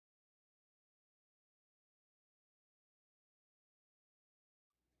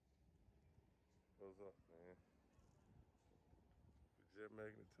up, man? We just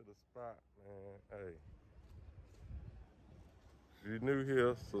making it to the spot, man. Hey. If you're new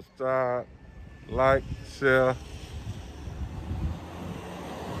here, subscribe, like, share,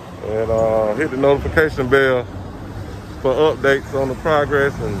 and hit the notification bell for updates on the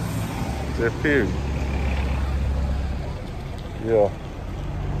progress and just period. Yeah.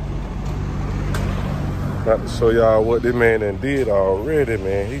 About to show y'all what this man done did already,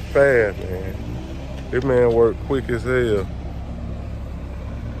 man. He fast, man. This man worked quick as hell.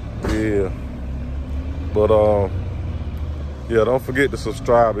 Yeah. But yeah, don't forget to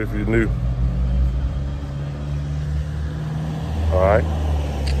subscribe if you're new. Alright,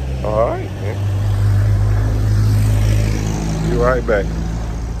 man. Be right back. Yeah,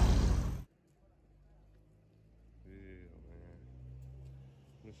 man.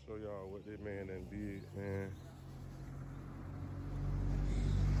 Let me show y'all what this man done did, man.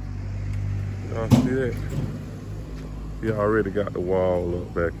 Y'all see that? He already got the wall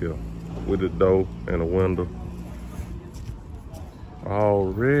up back here with the door and a window.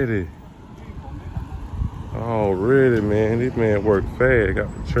 Already, man. This man worked fast. Got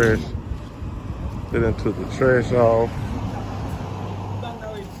the trash. They done took the trash off.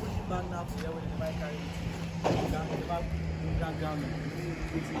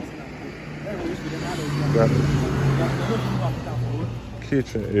 Got the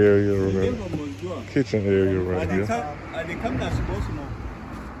kitchen area right here.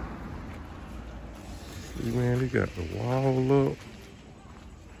 See, man, he got the wall up.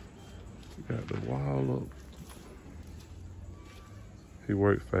 Got the wall up. He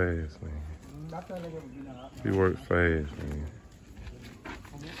worked fast, man. He worked fast, man.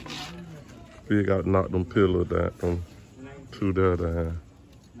 He got to knock them pillars down, them two there down.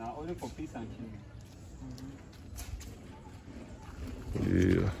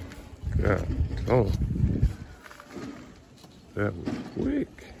 Yeah. God, oh. That was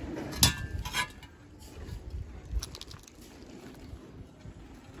quick.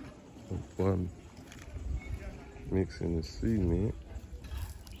 Fun mixing the cement.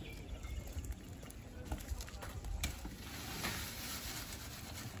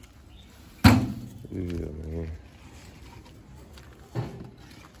 Yeah, man.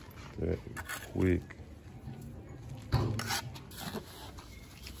 That quick.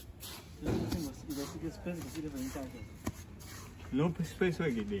 No space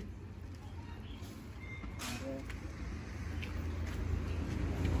again.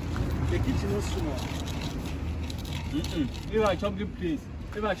 The kitchen was small. If I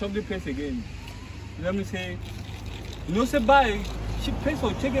chop the place again, let me say, no say buy, she pays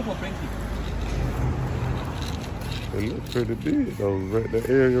for check it for plenty. It looks pretty big though, right the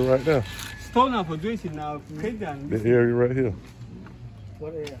area right there. Store now for doing it now, the area right here.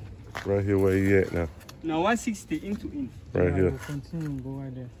 What area? Right here where he at now. Now 160 into inch. Right here. Continue, go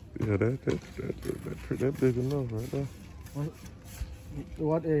right there. Yeah, that big enough right there.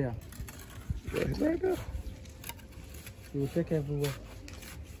 What area? Right there. You will take everywhere.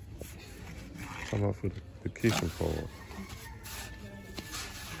 Come out for the kitchen part.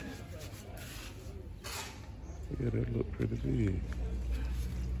 Yeah, that look pretty big.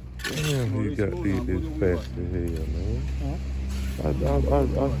 Damn, he got these this fast as hell, man. Huh? I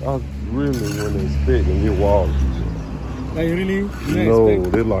really wasn't expecting this wall. Like really? No,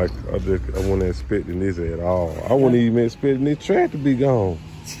 they like I wasn't expecting this at all. I wasn't even expecting this track to be gone.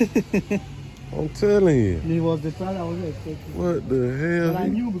 I'm telling you. It was the plan I wasn't expecting. What the hell? But I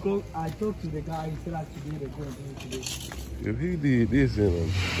knew because I talked to the guy, he said I should do the go and do it today. If he did this in a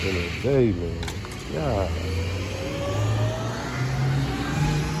day, man, yeah.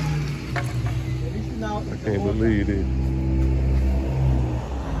 I can't believe it.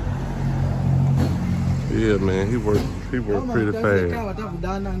 Yeah, man, he worked pretty fast.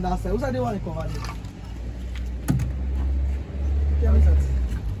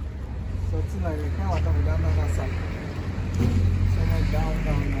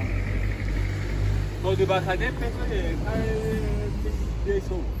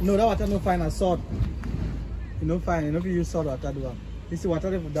 No, that water no fine as salt. You know fine, you know if you use salt water do. This is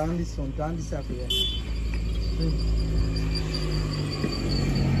water down this one, down this side here.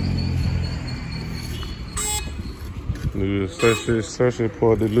 Nous chercher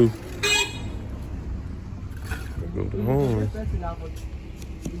pour de l'eau. Go to home.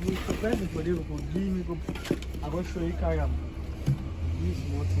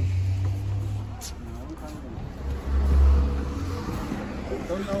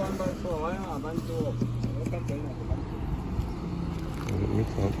 Let me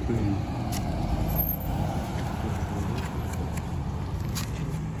talk to you.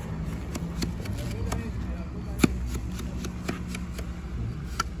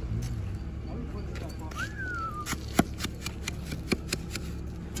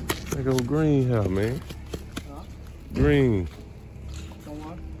 They go green hair, man. Huh? Green.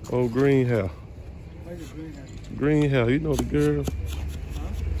 Someone? Oh, green hair. Where is the green hair? Green hair. You know the girl? Huh?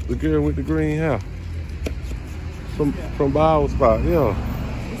 The girl with the green hair. From Bow Spot, yeah.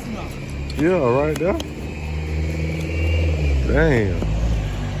 This now? Yeah, right there. Damn.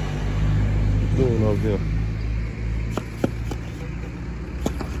 What's doing up here?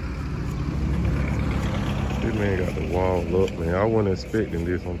 This man got the wall up, man. I wasn't expecting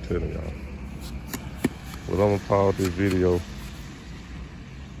this, I'm telling y'all. But I'm gonna pause this video.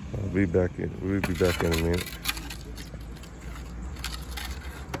 We'll be back in a minute.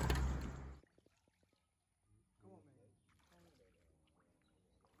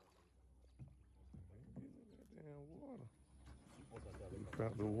 We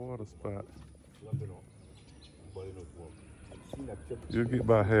found the water spot. You'll get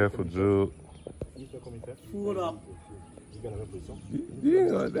about half a jug. Full up.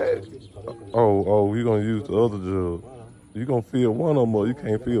 Yeah, like that. Oh, you gonna use the other jug. You gonna fill one of them up. You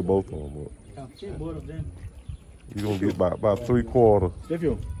can't fill both of them up. I can fill both of them. You gonna get about 3/4.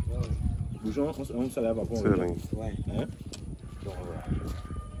 Stefio, bouchon, on se lave après. Telling you. Ouais. Hein?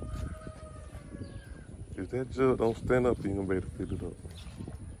 If that jug don't stand up, you gonna be able to fill it up.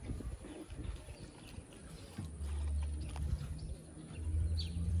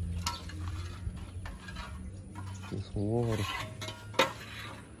 Get some water.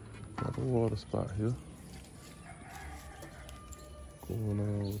 Got a water spot here. Going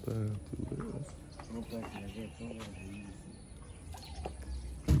all down through there.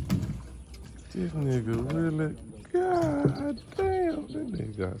 This nigga really, god damn, that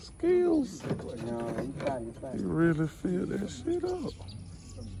nigga got skills. He really filled that shit up.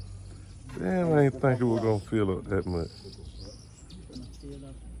 Damn, I ain't think it was gonna fill up that much.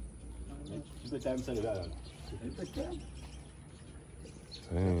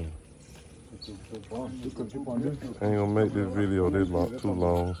 Damn. I ain't gonna make this video this long, too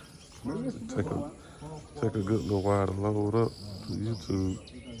long. Take a good little while to load up to YouTube.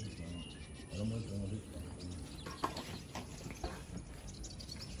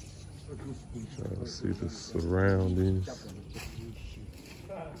 Try to see the surroundings.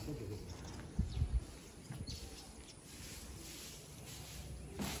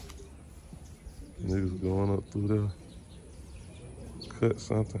 Niggas going up through there. Cut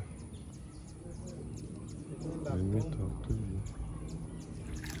something. Let me talk to you.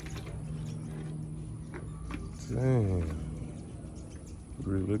 Damn.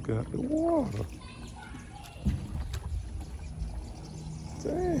 Really got the water.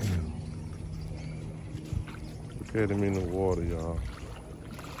 Damn. Look at him in the water, y'all.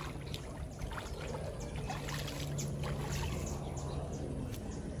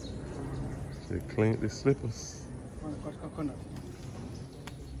 They cleaned the slippers.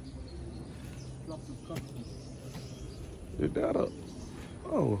 Is that up?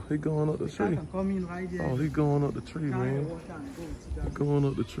 Oh, he going up the tree. Oh, he going up the tree, man. He going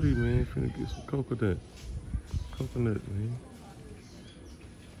up the tree, man. Finna get some coconut. Coconut, man.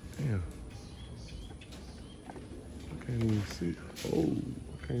 Damn. I can't even see. Oh,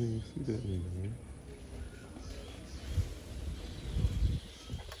 I can't even see that nigga, man.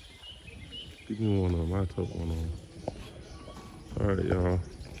 Give me one on. I took one on. All right, y'all.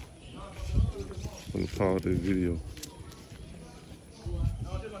 I'm gonna pause this video.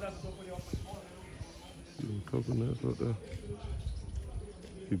 See them coconuts up there.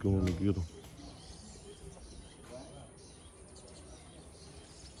 Keep going to get them.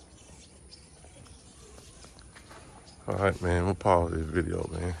 All right, man. I'm gonna pause this video,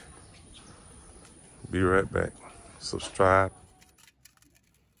 man. Be right back. Subscribe.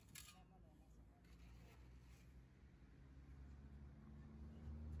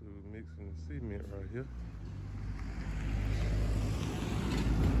 Mixing the cement right here.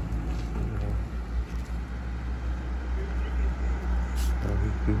 How he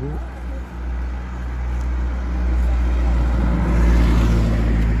do it.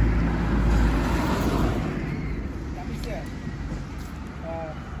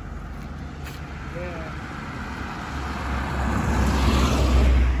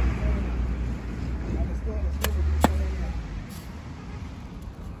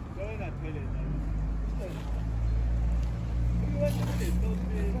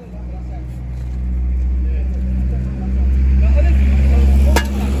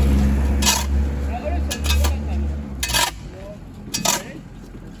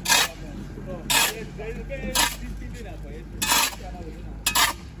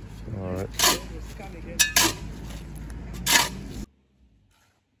 All right.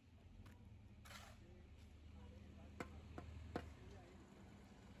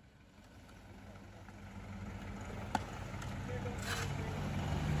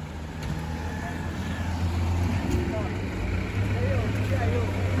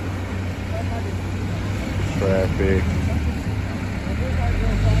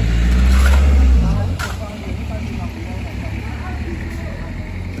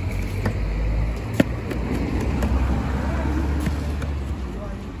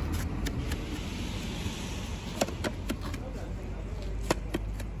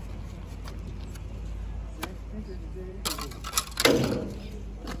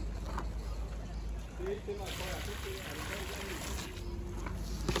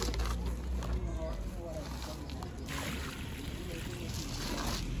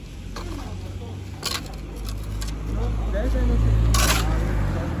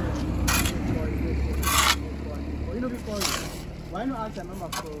 Why not ask a number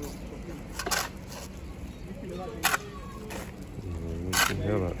for him? Get the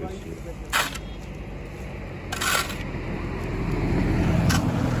hell out of this shit.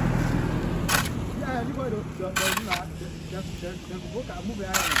 Yeah, you go to the book. I move it.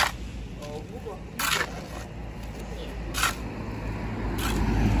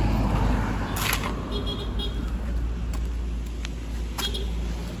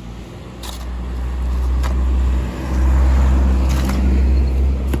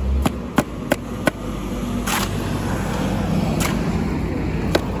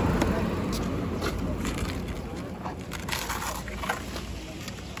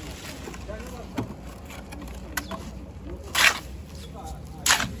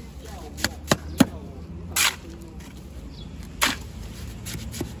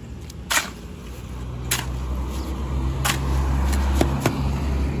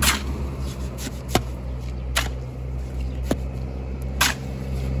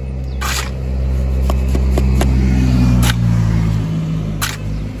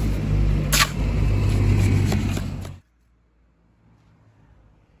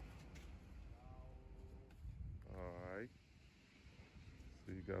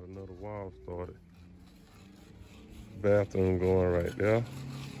 You got another wall started. Bathroom going right there.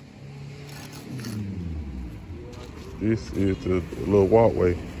 This is the little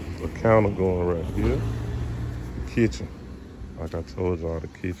walkway. The counter going right here. The kitchen. Like I told y'all, the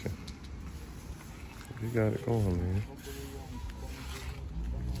kitchen. You got it going, man.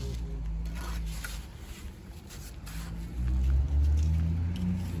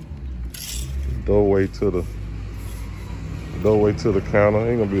 Doorway to the counter.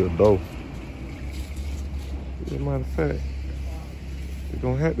 Ain't gonna be a door. As a matter of fact, it's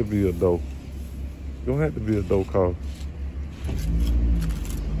gonna have to be a door. It's gonna have to be a door call.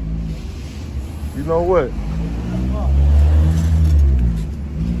 You know what?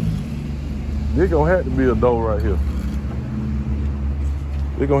 There's gonna have to be a door right here.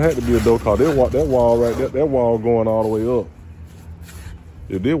 There's gonna have to be a door call. That wall right there, that wall going all the way up.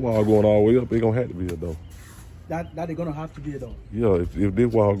 If this wall going all the way up, it's gonna have to be a door. That is gonna have to be a door. Yeah, if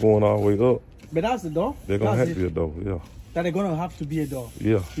this wall going all the way up, but that's the door. they're gonna have to be a door. Yeah. That is gonna have to be a door.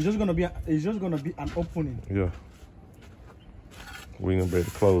 Yeah. It's just gonna be an opening. Yeah. We ain't gonna be able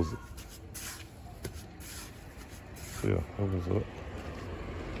to close it. Yeah, opens up.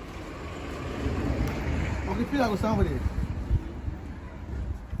 Okay, feel like somebody.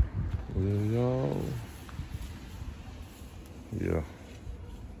 Well, y'all. Yeah.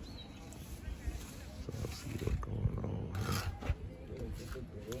 So let's see what's going on here.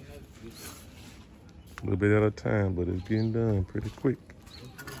 A little bit at a time, but it's getting done pretty quick.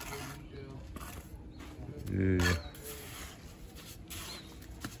 Yeah.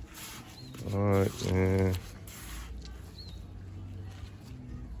 All right, man.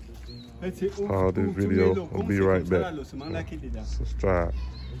 Pause this video. I'll be right back. Subscribe.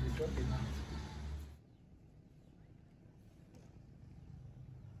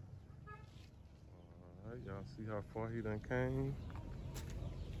 Alright, y'all see how far he done came?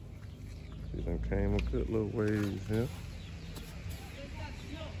 He done came a good little ways here.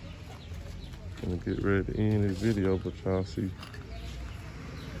 Gonna get ready to end this video, but y'all see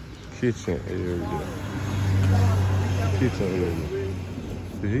kitchen area. Kitchen area.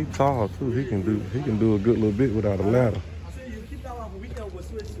 See, he tall too. He can do a good little bit without a ladder.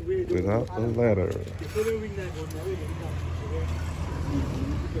 Without a ladder.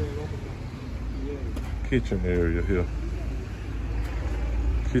 Kitchen area here.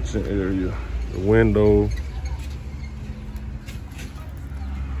 Kitchen area. The window.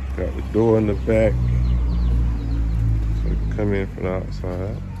 Got the door in the back. So you can come in from the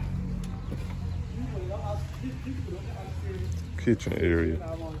outside. Kitchen area.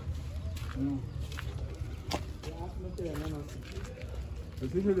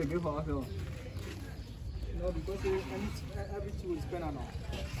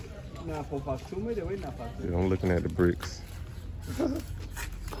 Yeah, I'm looking at the bricks.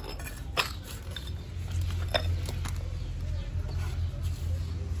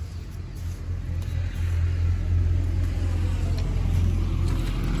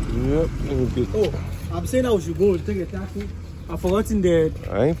 Yep, let me get. Oh, I'm saying I should go and take a taxi. I forgot in there.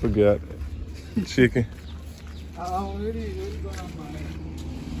 I ain't forgot chicken. I'm really going on my.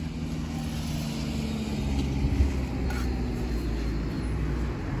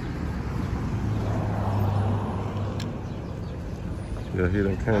 Yeah, he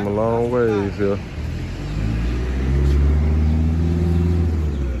done came a long ways here.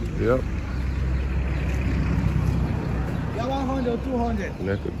 Yep. Yeah, 100, 200. And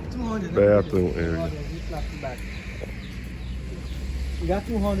that's the 200. bathroom area. You got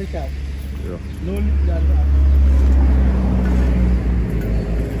 200 cash. Yeah. No leak that.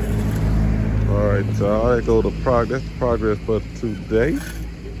 All right, y'all. That go to progress. Progress for today.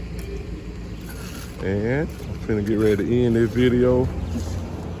 And I'm finna get ready to end this video.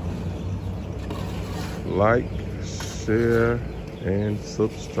 Like, share, and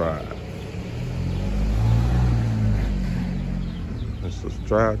subscribe. And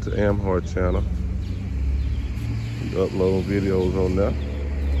subscribe to Amhar channel. We upload videos on there.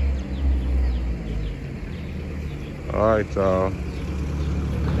 All right, y'all.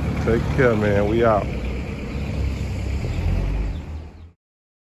 Take care, man. We out.